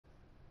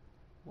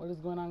What is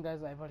going on, guys?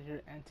 I've out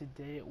here, and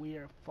today we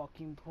are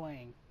fucking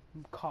playing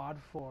COD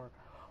 4.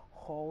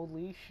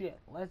 Holy shit.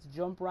 Let's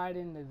jump right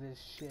into this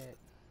shit.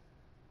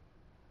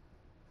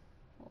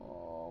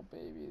 Oh,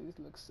 baby, this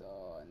looks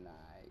so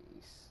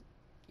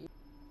nice.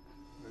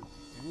 Let's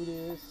do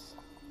this.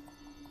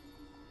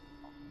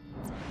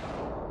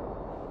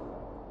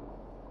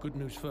 Good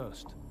news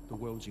first, the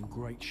world's in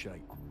great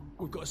shape.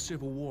 We've got a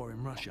civil war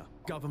in Russia,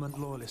 government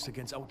loyalists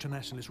against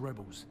ultranationalist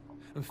rebels,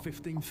 and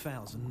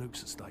 15,000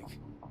 nukes at stake.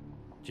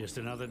 Just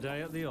another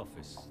day at the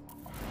office.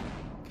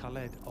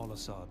 Khaled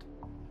al-Assad,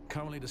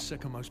 currently the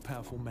second most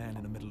powerful man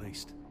in the Middle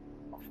East.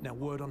 Now,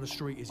 word on the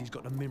street is he's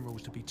got the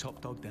minerals to be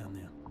top dog down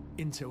there.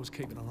 Intel's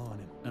keeping an eye on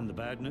him. And the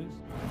bad news?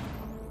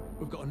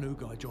 We've got a new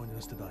guy joining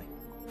us today,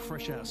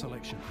 fresh out of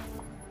selection.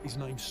 His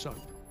name's Soap.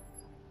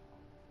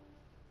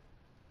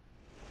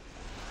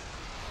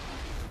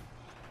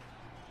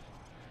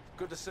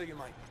 Good to see you,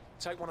 mate.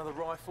 Take one of the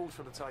rifles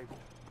from the table.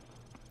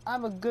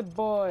 I'm a good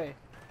boy.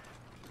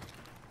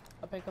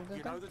 I'll pick up this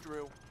You gun. know the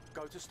drill.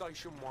 Go to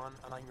Station 1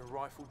 and aim your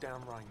rifle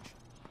down range.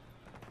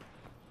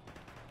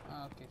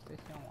 Okay,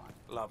 Station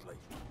 1. Lovely.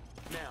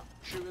 Now,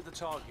 shoot at the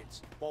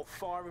targets while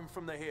firing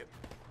from the hip.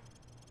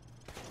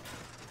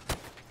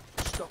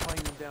 Stop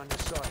aiming down your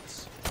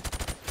sights.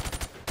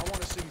 I want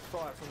to see you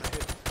fire from the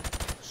hip.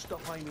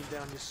 Stop aiming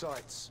down your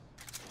sights.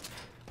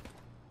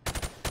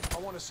 I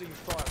want to see you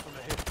fire from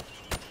the hip.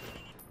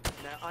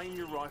 Now aim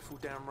your rifle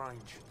down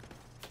range.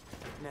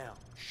 Now,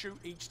 shoot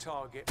each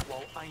target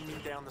while aiming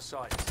down the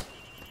sights.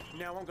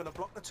 Now I'm going to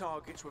block the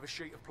targets with a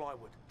sheet of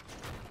plywood.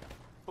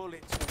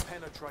 Bullets will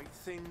penetrate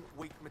thin,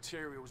 weak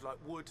materials like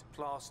wood,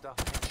 plaster,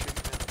 and sheet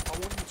metal. I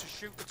want you to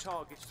shoot the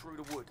targets through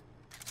the wood.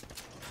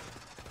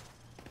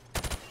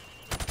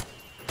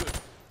 Good.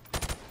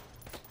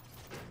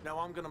 Now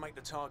I'm going to make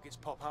the targets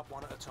pop up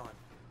one at a time.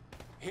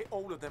 Hit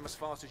all of them as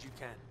fast as you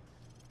can.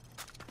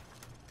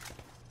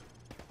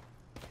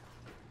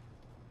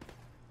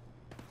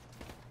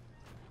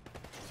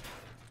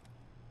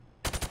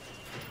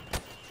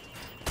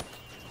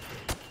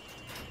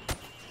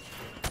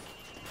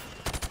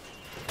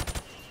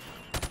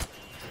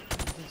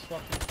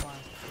 Fucking fun.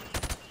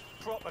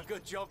 Proper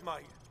good job,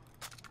 mate.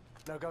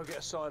 Now go get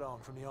a sidearm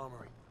from the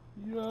armory.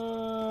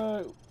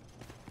 Yo!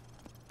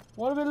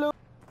 What are we look?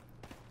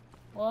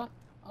 What?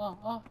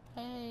 Oh,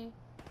 hey.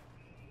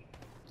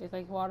 Just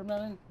like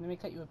watermelon? Let me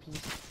cut you a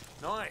piece.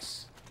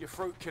 Nice. Your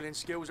fruit killing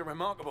skills are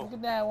remarkable. Look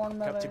at that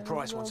watermelon. Captain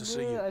Price wants to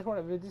see you. I swear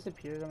if it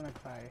disappears, I'm gonna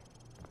cry.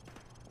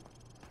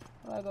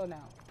 Where do I go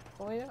now?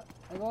 Over here?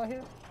 I go out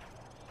here?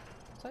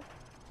 What's that?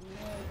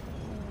 Yeah.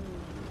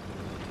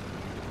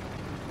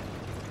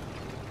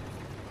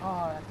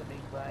 Oh, that's a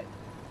big butt.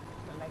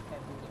 I like that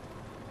booty.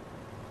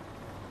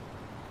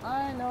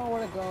 I know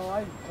where to go.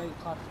 I've played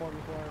COD 4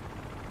 before.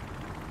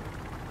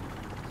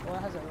 So it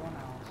has everyone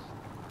else.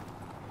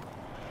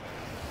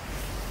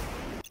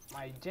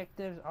 My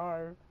objectives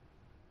are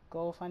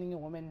go finding a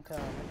woman to make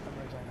a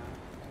vagina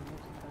and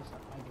making her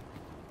suck my dick.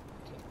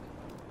 Okay.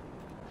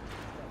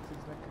 That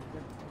seems like a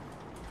good thing.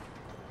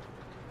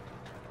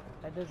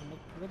 That doesn't make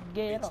me look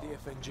gay at It's all. the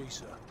FNG,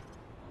 sir.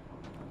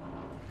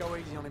 Go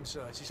easy on him,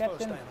 sir. It's his first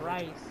Captain day on the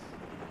Price.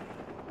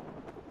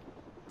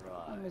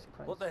 Right. Miss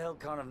Price. What the hell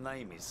kind of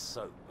name is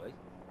Soap, eh?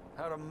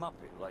 How'd a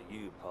muppet like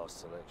you pass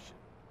selection?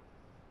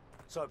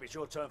 Soap, it's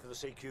your turn for the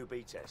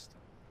CQB test.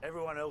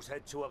 Everyone else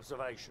head to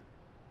observation.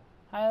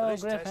 Hello, For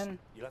this Griffin. test,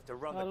 you'll have to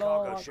run Hello, the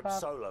cargo ship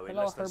Warcraft. solo in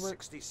Hello, less than Herbert.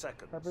 60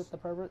 seconds. Herbert the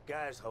pervert.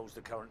 Gaz holds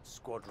the current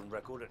squadron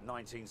record at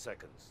 19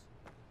 seconds.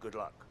 Good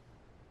luck.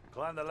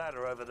 Climb the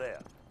ladder over there.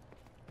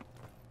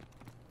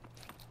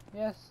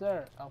 Yes,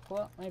 sir. I'll pull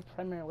out my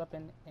primary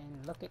weapon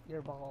and look at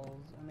your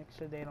balls and make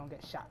sure they don't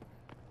get shot.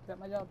 Is that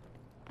my job?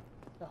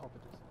 I hope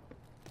it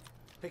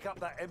is. Pick up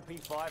that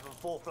MP5 and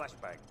 4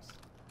 flashbangs.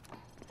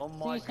 On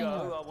my Si,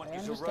 senor. go, I want I you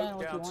to understand rope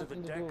what you down to want the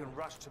me to deck do. and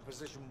rush to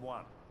position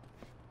 1.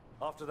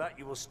 After that,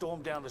 you will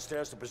storm down the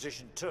stairs to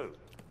position 2.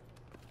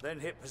 Then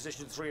hit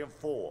position 3 and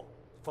 4,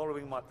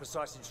 following my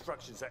precise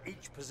instructions at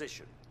each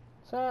position.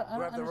 Sir, I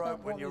Grab don't the understand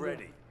rope when what you're we do.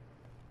 ready.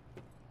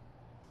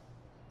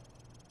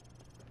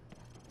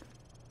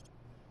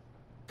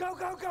 Go,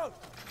 go, go!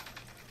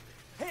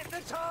 Hit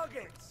the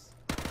targets!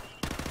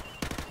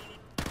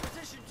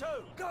 Position 2,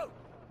 go!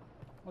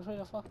 Which way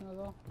the fuck can I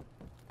go?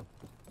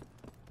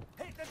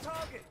 Hit the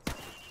targets!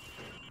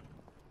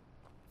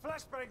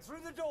 Flashbang through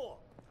the door!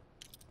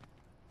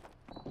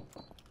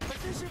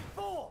 Position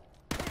 4!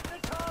 Hit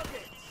the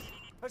targets!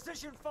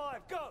 Position 5,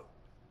 go!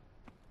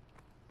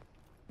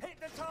 Hit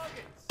the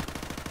targets!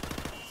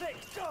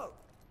 6, go!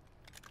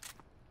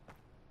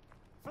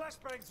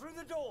 Flashbang through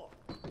the door!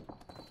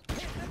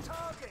 Hit the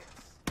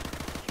targets!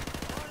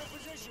 Final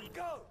position,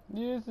 go!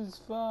 This is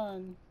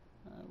fun.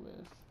 I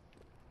wish.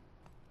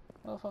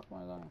 Where the fuck am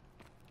I going?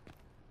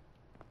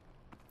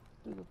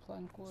 Through the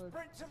plank wood.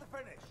 Sprint to the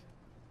finish!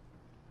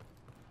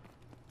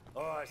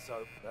 Alright,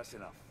 Soap, that's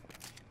enough.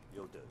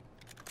 You'll do.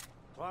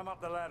 Climb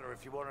up the ladder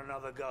if you want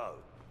another go.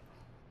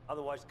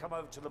 Otherwise, come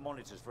over to the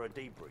monitors for a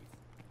debrief.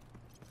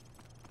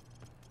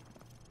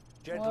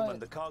 Gentlemen, What?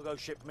 the cargo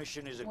ship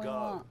mission is a What do go.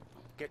 you want?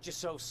 Get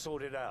yourself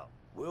sorted out.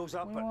 Wheels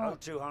up We at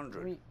want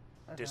 0200.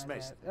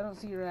 Dismissed. I don't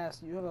see your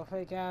ass. You have a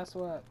fake ass.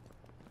 What?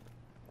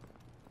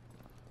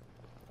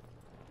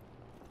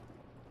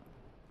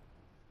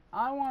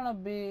 I want to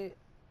be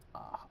a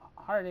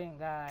Harding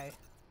guy.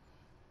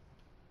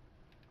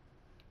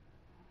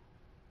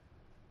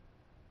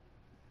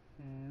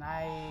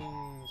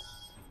 Nice.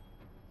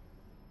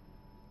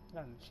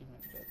 Got an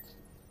achievement, bitch.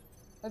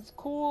 That's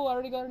cool. I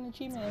already got an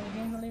achievement and the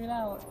game's not even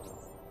out.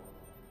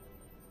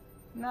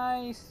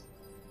 Nice.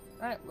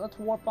 Alright, let's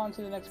warp on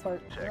to the next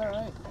part.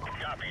 Alright.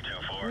 Copy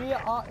 2-4. We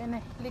are in a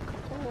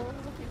helicopter. Look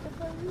at the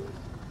place.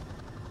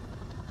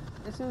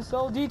 This is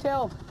so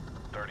detailed.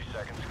 30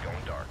 seconds, going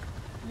dark.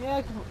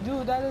 Yeah,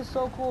 dude, that is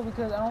so cool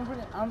because I don't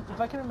really,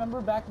 if I can remember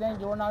back then,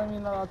 you were not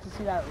even allowed to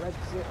see that red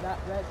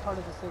part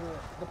of the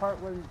cigarette. The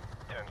part where 10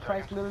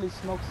 Christ seconds. literally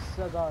smokes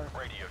a cigar.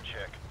 Radio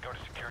check. Go to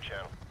secure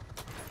channel.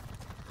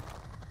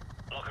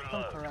 Lock and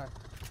I'm load. correct.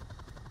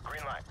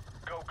 Green light.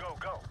 Go, go,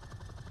 go.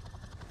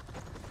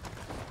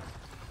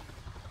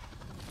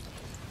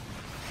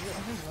 Yeah,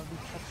 I just love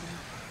these fucking...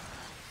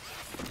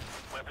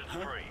 Weapons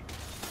free.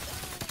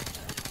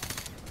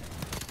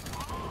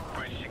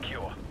 Bridge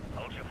secure.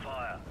 Hold your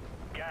fire.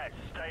 Guys,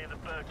 stay in the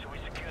berg till we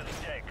secure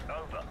the deck.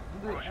 Over.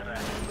 Dude, Roger I that.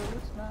 remember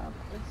this map.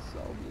 It's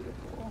so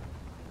beautiful.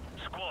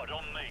 Squad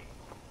on me.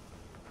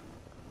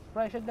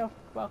 Right, shut the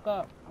fuck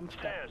up. I'm stuck.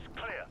 Stairs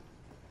clear.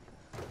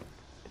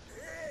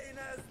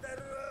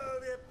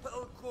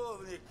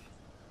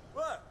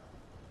 What?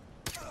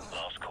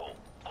 Last call.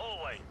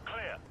 Hallway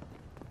clear.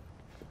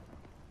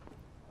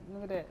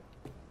 Look at that.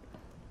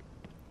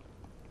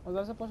 Was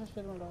I supposed to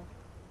shoot him though?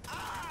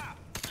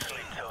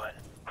 Sleep to it.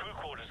 Crew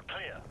quarters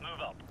clear.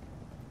 Move up.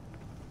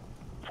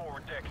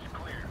 Forward deck's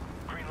clear.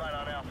 Green light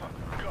on Alpha.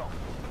 Go.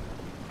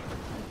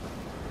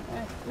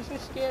 This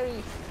is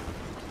scary.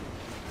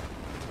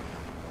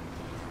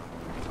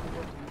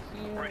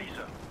 Here. Ready,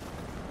 sir.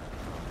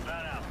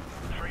 Man out.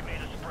 3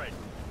 meter spread.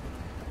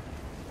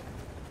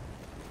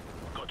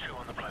 Got 2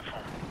 on the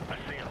platform. I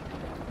see them.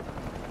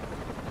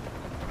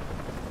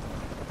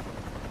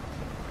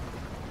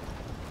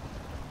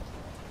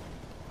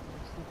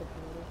 Sneak up a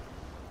little.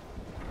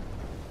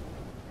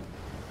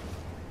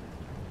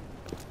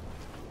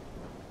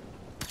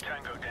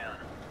 Tango down.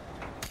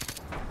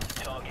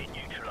 Target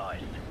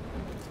neutralized.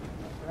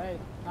 That's right.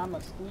 I'm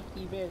a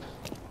sneaky bitch.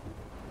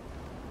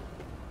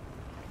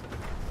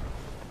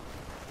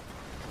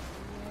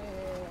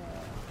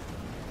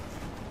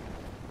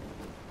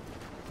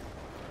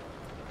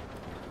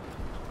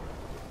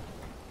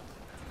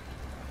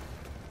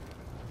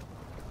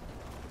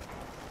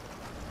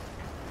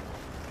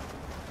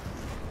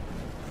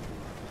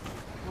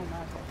 Oh my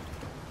god.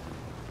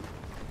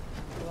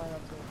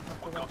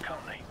 We've got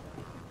company.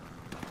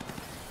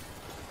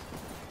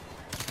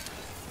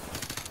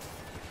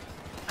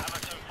 Hammer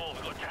 2-4,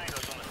 we've got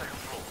tangos on the 2nd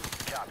floor.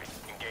 Copy.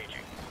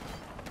 Engaging.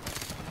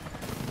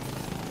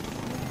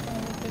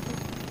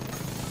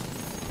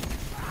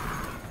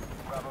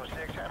 Bravo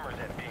 6, Hammer's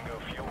at bingo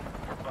fuel.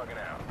 We're bugging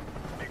out.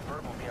 Big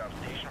Bird will be on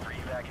station for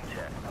evac in 10.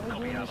 Are we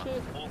Copy, doing this Hammer.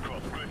 shit?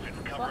 Wallcroft,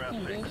 Griffin, cover out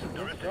Fucking 6. bitch,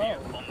 The let's rest of go.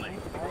 you, on me.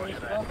 Roger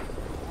that. I'm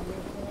here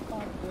for the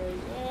convoy.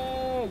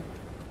 Yay!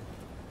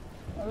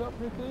 I got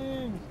three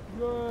things.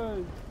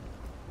 Good.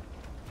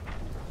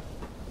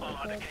 I'd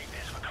like to keep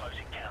this for close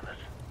encounters.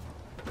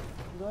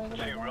 Do I get Too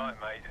that one? right,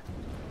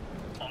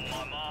 mate. On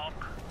my mark.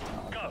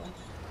 Oh, Go. okay.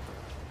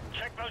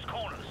 Check those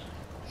corners.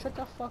 Shut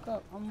the fuck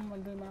up. I'm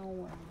gonna do my own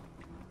one.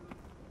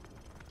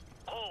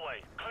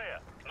 Hallway, clear.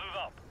 Move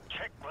up.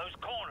 Check those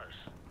corners.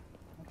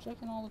 I'm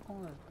checking all the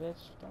corners,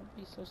 bitch. Don't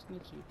be so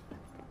snitchy.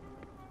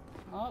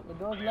 Oh, the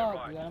door's Clear locked.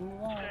 right. We gotta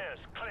move on. Stairs,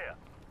 clear.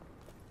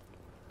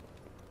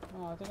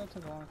 Oh, I think I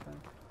took the wrong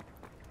thing.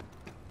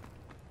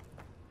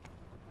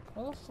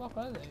 Where the fuck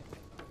are they?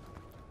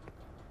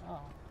 Oh,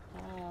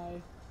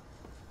 hi.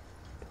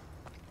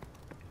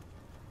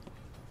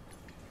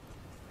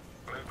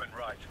 Movement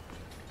right.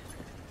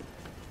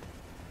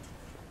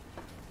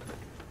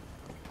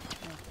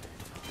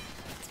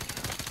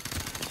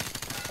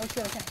 Oh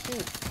shit, I can't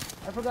shoot.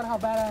 I forgot how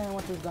bad I am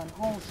with this gun.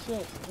 Oh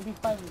shit.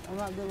 MP5, I'm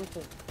not good with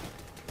it.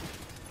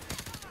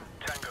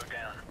 Tango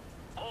down.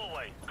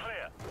 Hallway,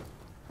 clear.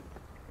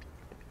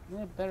 I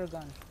need a better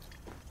gun.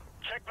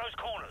 Check those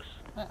corners.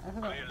 I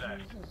forgot. Clear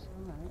left.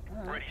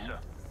 Alright. Ready, sir.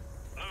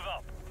 Move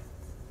up.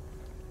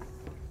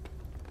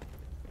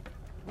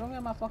 Don't get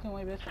in my fucking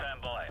way, bitch.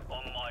 Stand by.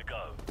 On my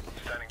go.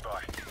 Standing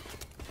by.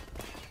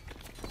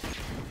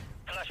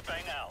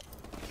 Flashbang out.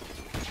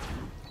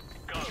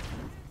 Go.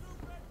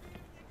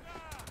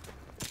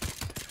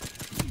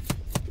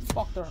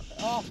 Fuck her.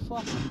 Oh,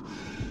 fuck.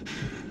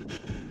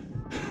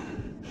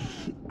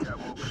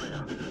 Catwalk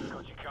clear.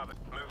 Got you covered.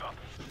 Move up.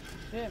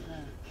 Shit,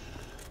 man.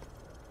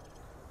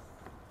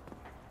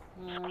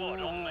 Squad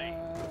on me.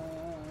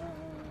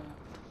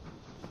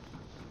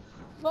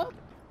 Fuck.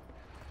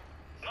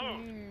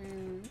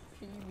 Move.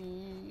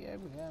 Baby,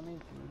 I'm coming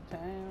through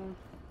town.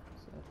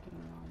 Sucking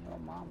on your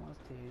mama's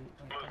titty.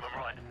 Movement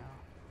right.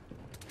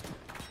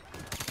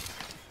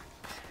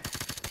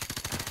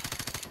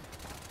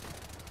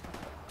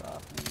 Fuck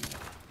off, man.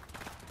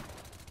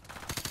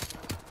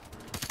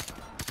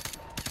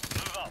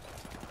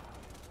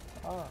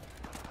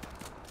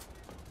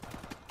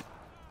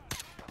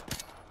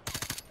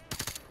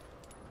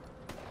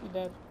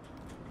 Dad?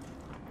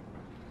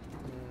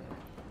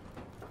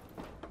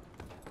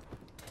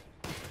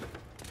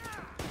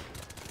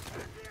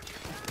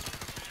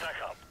 Stack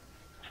up.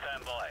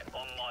 Stand by.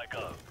 On my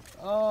go.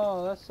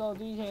 Oh, that's so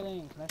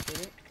detailing. Can I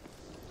shoot it?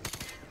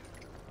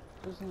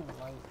 Doesn't even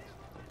light.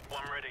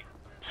 One ready.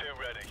 Two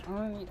ready. I'm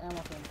gonna need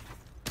ammo for him.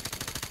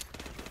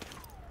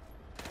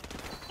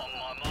 On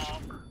my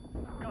mark.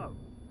 Go.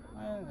 I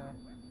don't know.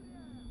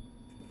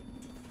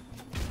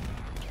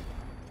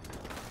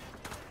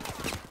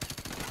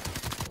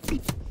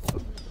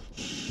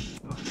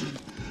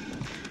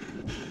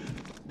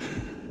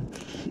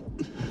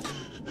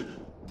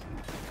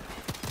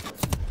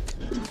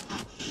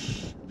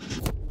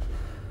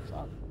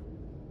 Fuck.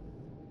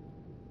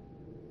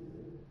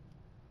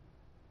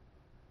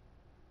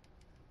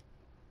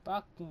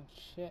 Fucking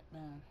shit,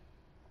 man.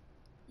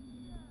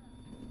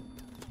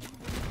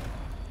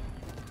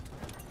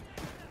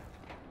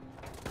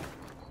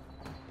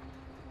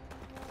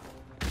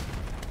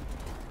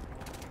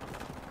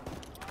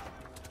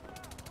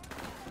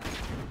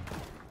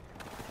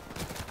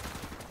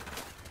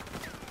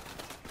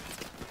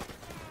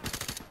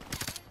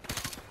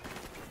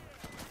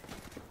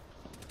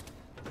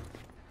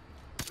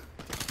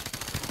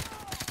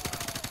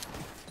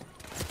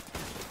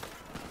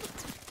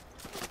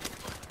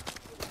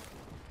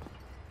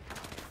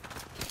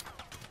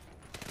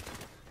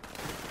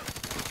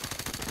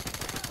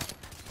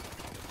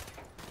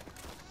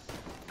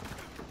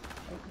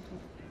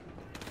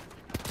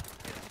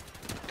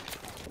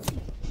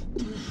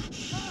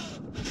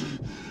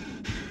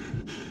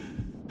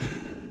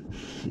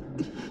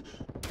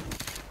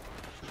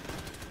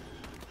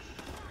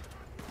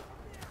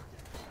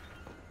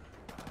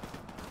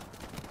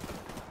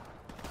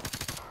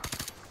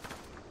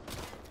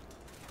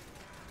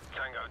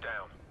 Tango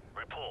down.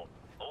 Report.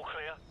 All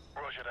clear?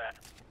 Roger that.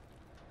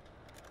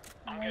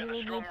 I'm Yeah, getting a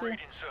we'll strong get through.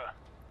 reading, sir.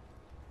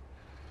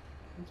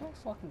 I'm so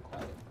fucking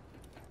quiet.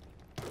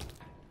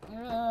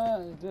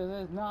 This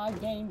is not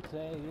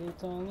gameplay,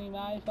 it's only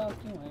my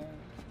fucking way.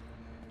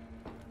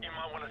 You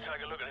might want to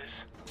take a look at this.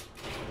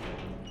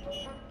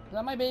 Is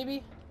that my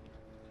baby?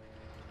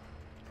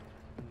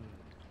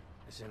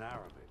 It's in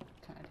Arabic.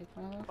 Can I take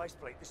my look?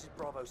 Faceplate, this is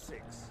Bravo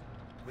 6.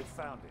 We've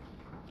found it.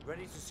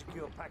 Ready to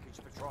secure package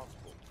for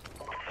transport.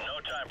 No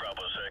time,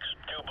 Bravo 6.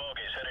 Two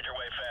bogies headed your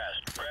way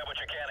fast. Grab what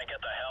you can and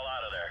get the hell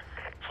out of there.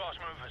 Fast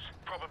movers.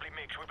 Probably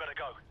mixed. We better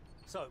go.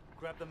 So,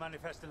 grab the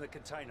manifest in the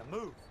container.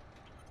 Move!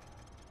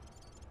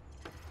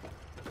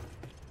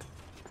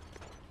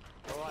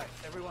 Alright,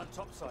 everyone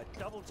topside.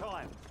 Double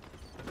time.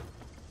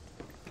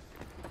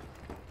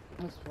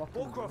 Let's fucking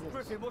Warcraft do this.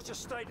 Griffin, what's your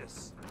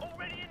status?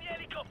 Already in the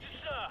helicopter,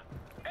 sir.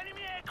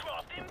 Enemy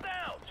aircraft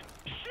inbound.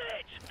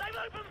 Shit! They've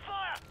opened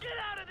fire. Get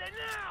out of there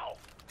now!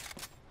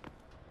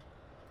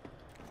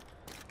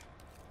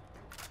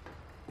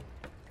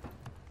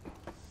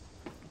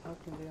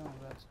 Fucking deal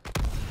with that.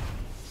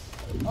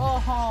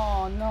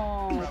 Oh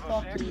no!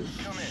 Bravo Fuck 6, you.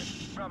 come in.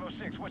 Bravo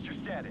 6, what's your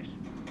status?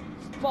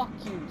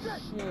 Fucking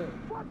shit.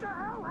 What the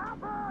hell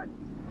happened?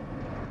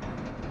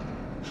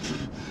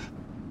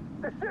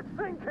 The ship's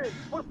sinking!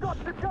 We've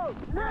got to go!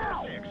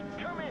 Now! 6,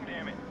 come in,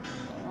 damn it!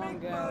 Come on,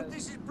 guys.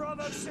 This is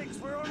Bravo 6.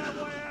 We're on our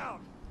way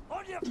out.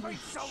 On your feet,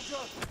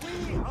 soldier.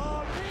 We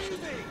are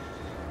leaving.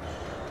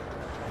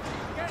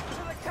 Get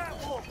to the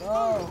catwalk.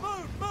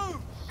 Oh.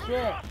 Move!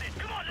 Shit.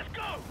 Come on, let's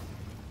go!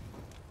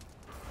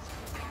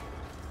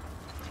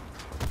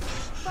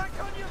 Back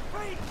on your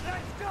feet.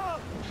 Let's go.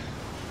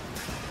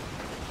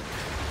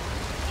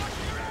 Watch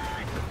your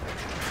eye!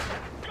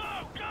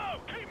 Go!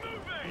 Keep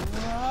moving!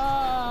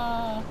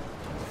 Ah.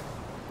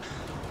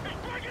 It's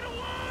breaking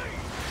away!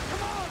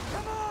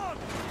 Come on!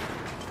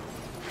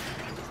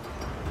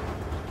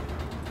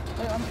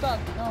 Hey, I'm stuck.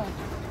 No.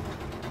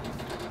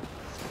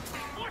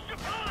 What's the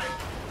pipe?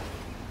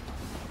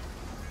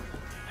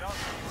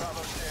 Delta,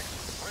 Bravo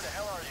 6, where the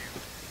hell are you?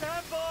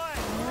 Stand by.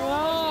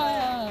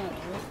 Ah.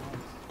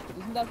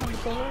 Isn't that from the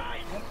trailer?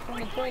 That's from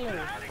the trailer.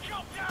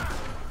 Helicopter!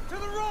 To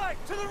the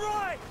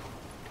right.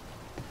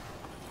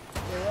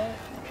 Yeah.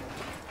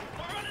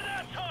 We're running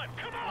out of time!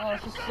 Come on! Oh,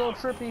 this is so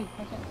trippy.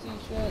 I can't see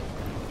shit.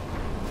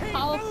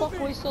 How the fuck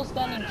are we still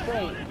standing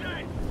straight?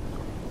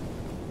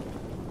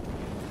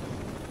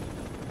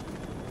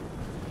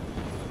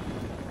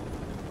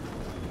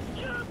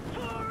 Jump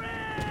for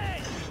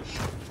it!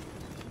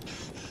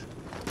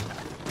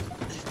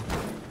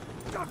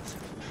 Gotcha.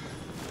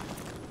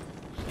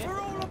 We're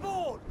all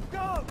aboard.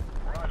 Go.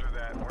 Roger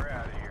that, we're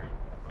out of here.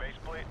 Base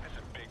plate, this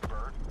is Big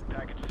Bird.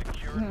 Package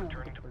secured,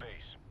 returning to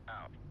base.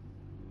 Out.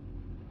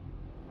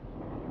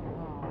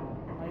 Oh,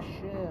 my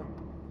ship.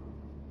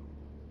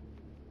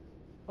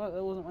 Well,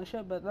 that wasn't my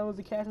ship, but that was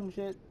the Chasm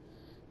shit.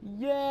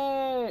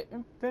 Yay!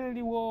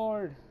 Infinity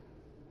Ward!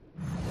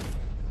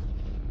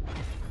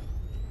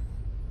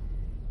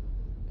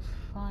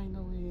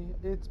 Finally,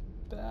 it's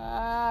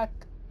back!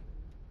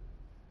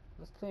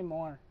 Let's play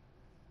more.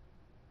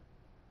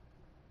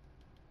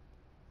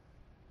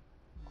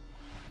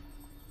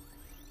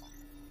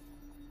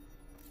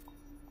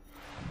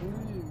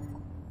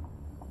 Ooh.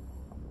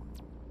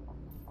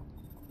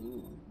 Ooh.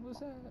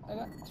 I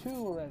got 2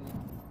 already.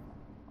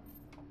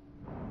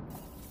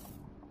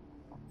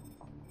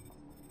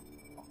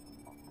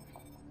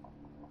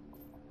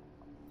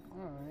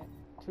 Alright,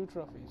 2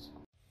 trophies.